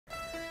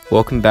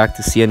Welcome back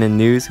to CNN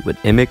News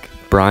with Emick,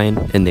 Brian,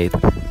 and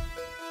Nathan.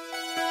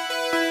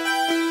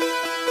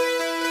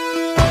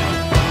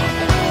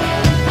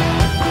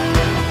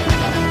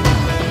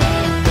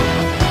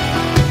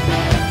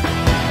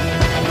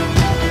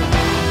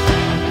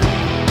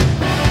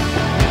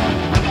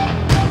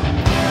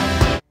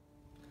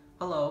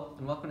 Hello,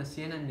 and welcome to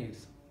CNN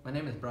News. My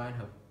name is Brian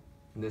Hope.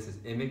 And this is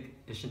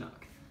Emick Ishinak.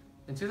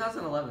 In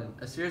 2011,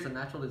 a series of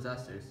natural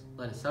disasters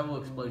led to several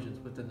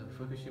explosions within the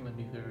Fukushima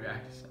nuclear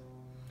reactor site.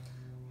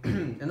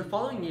 In the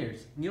following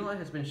years, new light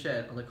has been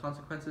shed on the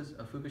consequences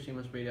of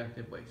Fukushima's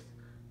radioactive waste.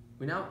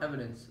 We now have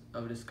evidence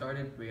of a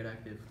discarded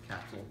radioactive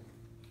capsule.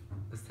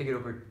 Let's take it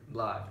over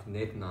live to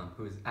Nathan,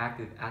 who is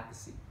active at the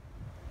scene.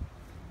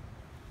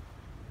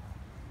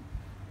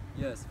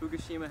 Yes,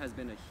 Fukushima has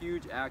been a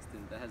huge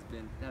accident that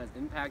has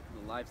impacted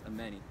the lives of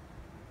many.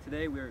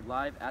 Today we are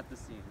live at the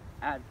scene,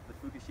 at the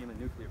Fukushima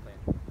nuclear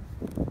plant.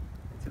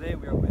 And today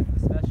we are with a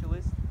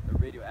specialist, a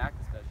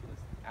radioactive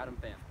specialist, Adam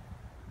Pham.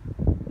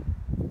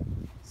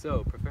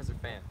 So, Professor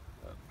Pham,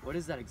 what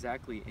is that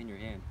exactly in your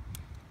hand?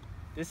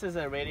 This is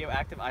a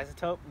radioactive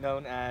isotope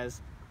known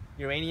as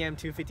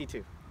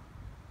uranium-252.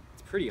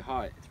 It's pretty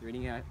hot. It's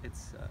bringing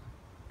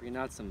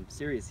out some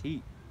serious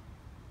heat.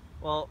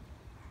 Well,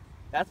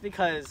 that's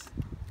because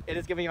it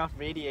is giving off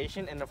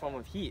radiation in the form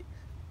of heat.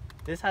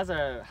 This has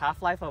a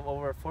half-life of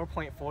over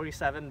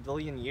 4.47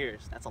 billion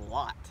years. That's a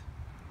lot.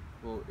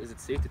 Well, is it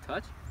safe to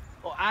touch?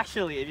 Well,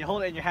 actually, if you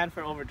hold it in your hand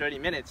for over 30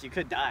 minutes, you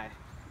could die.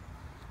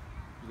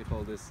 You could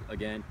hold this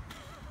again.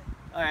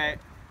 Alright.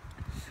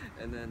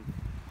 And then,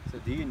 so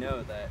do you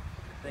know that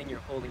the thing you're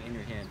holding in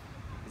your hand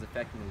is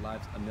affecting the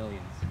lives of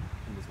millions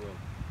in this world?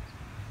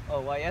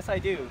 Oh, well, yes I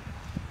do.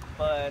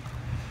 But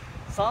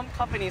some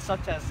companies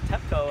such as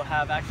TEPCO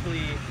have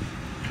actually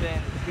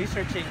been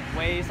researching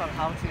ways on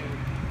how to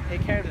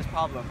take care of this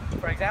problem.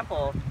 For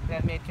example, they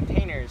have made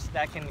containers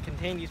that can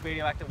contain these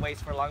radioactive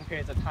waste for long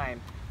periods of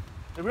time.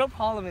 The real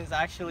problem is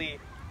actually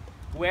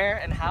where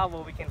and how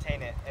will we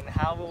contain it, and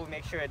how will we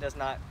make sure it does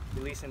not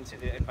release into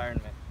the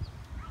environment.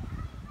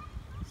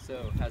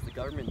 So, has the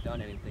government done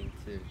anything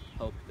to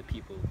help the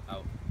people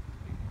out?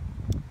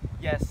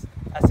 Yes,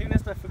 as soon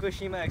as the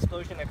Fukushima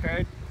explosion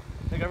occurred,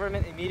 the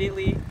government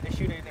immediately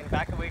issued an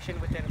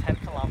evacuation within 10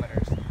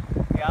 kilometers.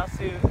 We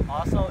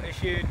also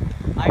issued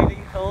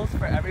iodine pills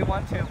for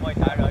everyone to avoid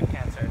thyroid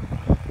cancer.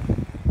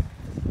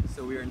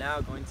 So we are now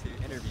going to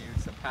interview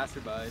some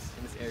passerbys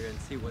in this area and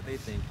see what they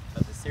think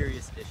of the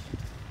serious issue.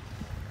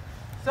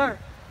 Sir!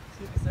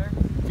 Excuse me, sir?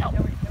 No.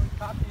 Can we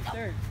talk to you,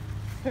 sir?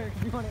 Sir,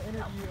 we want to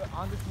interview you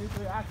on this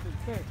nuclear accident,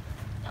 sir.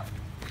 No.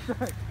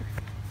 Sir.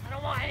 I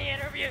don't want any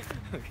interviews!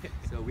 Okay,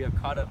 so we have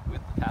caught up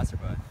with the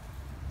passerby.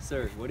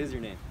 Sir, what is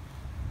your name?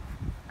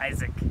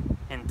 Isaac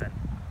Hinton.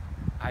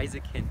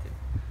 Isaac Hinton.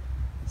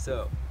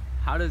 So,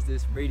 how does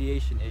this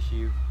radiation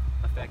issue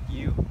affect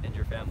you and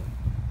your family?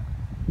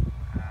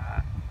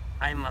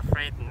 I'm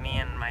afraid me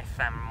and my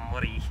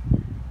family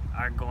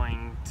are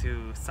going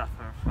to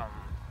suffer from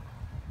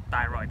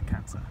thyroid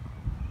cancer.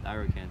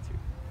 Thyroid cancer.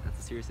 That's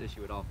a serious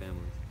issue with all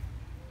families.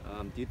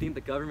 Do you think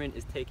the government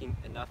is taking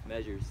enough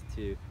measures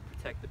to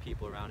protect the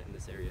people around in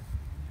this area?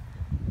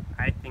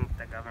 I think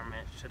the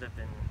government should have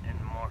been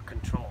in more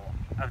control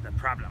of the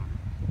problem.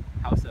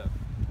 How so?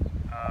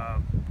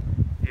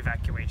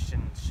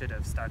 Evacuation should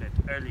have started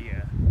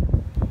earlier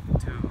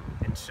to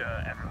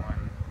ensure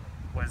everyone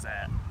was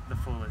at the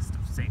fullest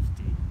of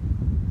safety.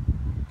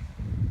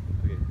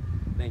 Okay,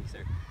 thank you,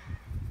 sir.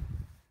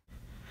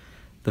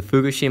 The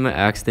Fukushima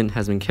accident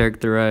has been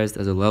characterized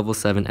as a level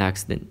 7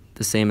 accident,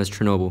 the same as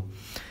Chernobyl.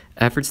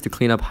 Efforts to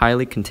clean up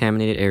highly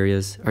contaminated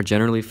areas are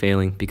generally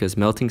failing because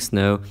melting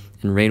snow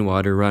and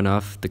rainwater run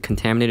off the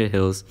contaminated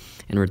hills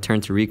and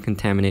return to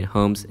recontaminate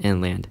homes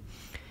and land.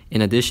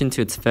 In addition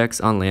to its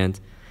effects on land,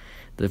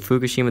 the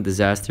Fukushima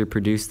disaster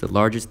produced the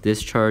largest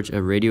discharge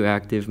of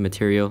radioactive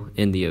material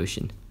in the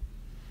ocean.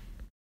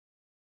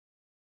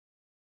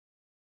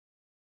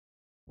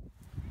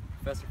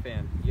 Professor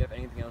Pham, do you have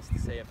anything else to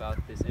say about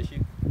this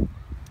issue?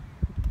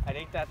 I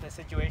think that the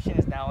situation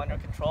is now under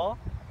control,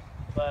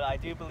 but I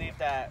do believe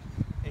that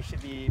it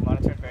should be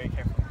monitored very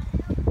carefully.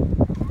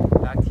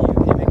 Back to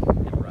you, Emick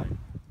and Brian.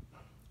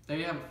 There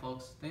you have it,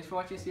 folks. Thanks for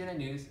watching CNN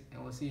News,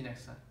 and we'll see you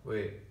next time.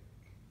 Wait.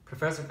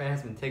 Professor Pham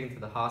has been taken to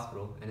the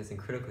hospital and is in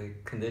critical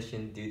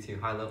condition due to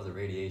high levels of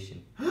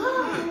radiation.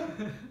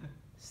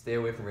 Stay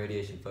away from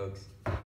radiation, folks.